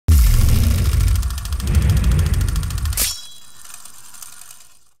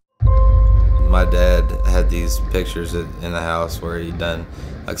My dad had these pictures in the house where he'd done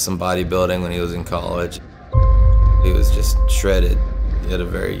like some bodybuilding when he was in college. He was just shredded at a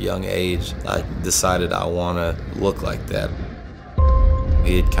very young age. I decided I want to look like that.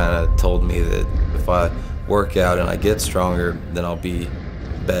 He had kind of told me that if I work out and I get stronger, then I'll be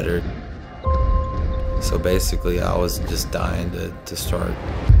better. So basically, I was just dying to start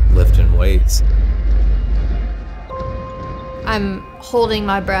lifting weights. I'm holding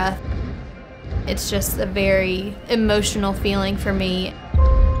my breath. It's just a very emotional feeling for me.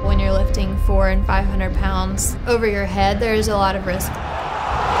 When you're lifting 400 and 500 pounds over your head, there's a lot of risk. You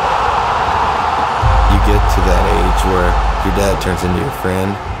get to that age where your dad turns into your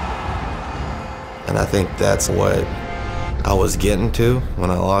friend. And I think that's what I was getting to when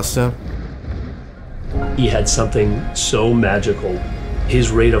I lost him. He had something so magical.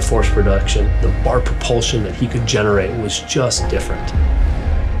 His rate of force production, the bar propulsion that he could generate was just different.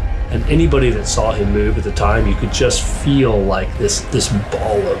 And anybody that saw him move at the time, you could just feel like this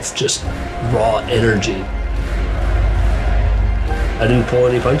ball of just raw energy. I didn't pull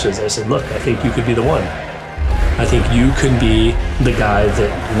any punches. I said, look, I think you could be the one. I think you can be the guy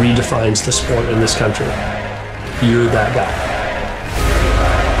that redefines the sport in this country. You're that guy.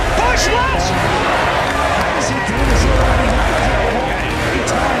 Push, Wes!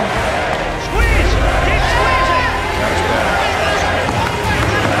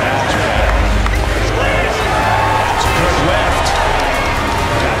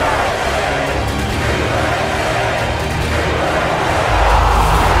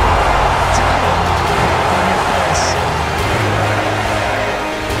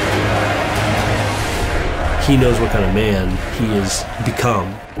 He knows what kind of man he has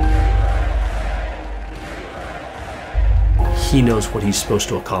become. He knows what he's supposed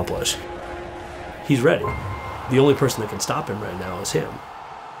to accomplish. He's ready. The only person that can stop him right now is him.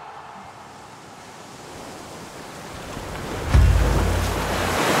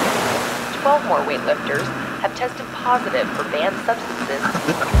 More weightlifters have tested positive for banned substances.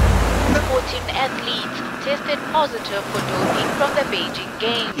 14 athletes tested positive for doping from the Beijing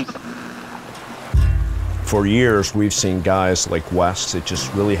Games. For years, we've seen guys like Wes that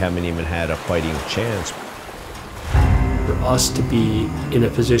just really haven't even had a fighting chance. For us to be in a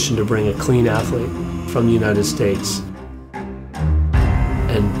position to bring a clean athlete from the United States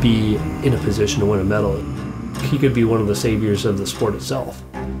and be in a position to win a medal, he could be one of the saviors of the sport itself.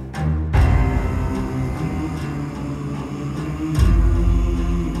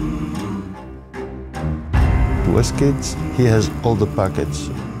 Wes Kitts, he has all the package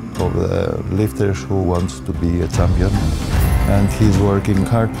of the lifters who wants to be a champion, and he's working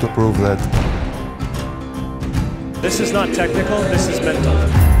hard to prove that. This is not technical, this is mental.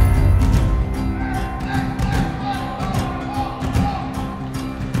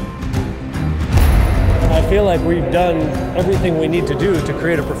 I feel like we've done everything we need to do to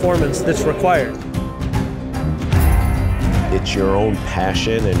create a performance that's required. It's your own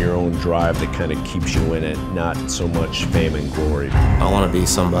passion and your own drive that kind of keeps you in it, not so much fame and glory. I want to be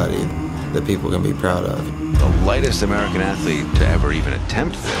somebody that people can be proud of. The lightest American athlete to ever even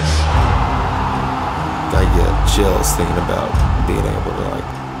attempt this. I get chills thinking about being able to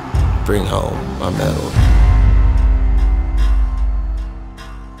bring home my medal.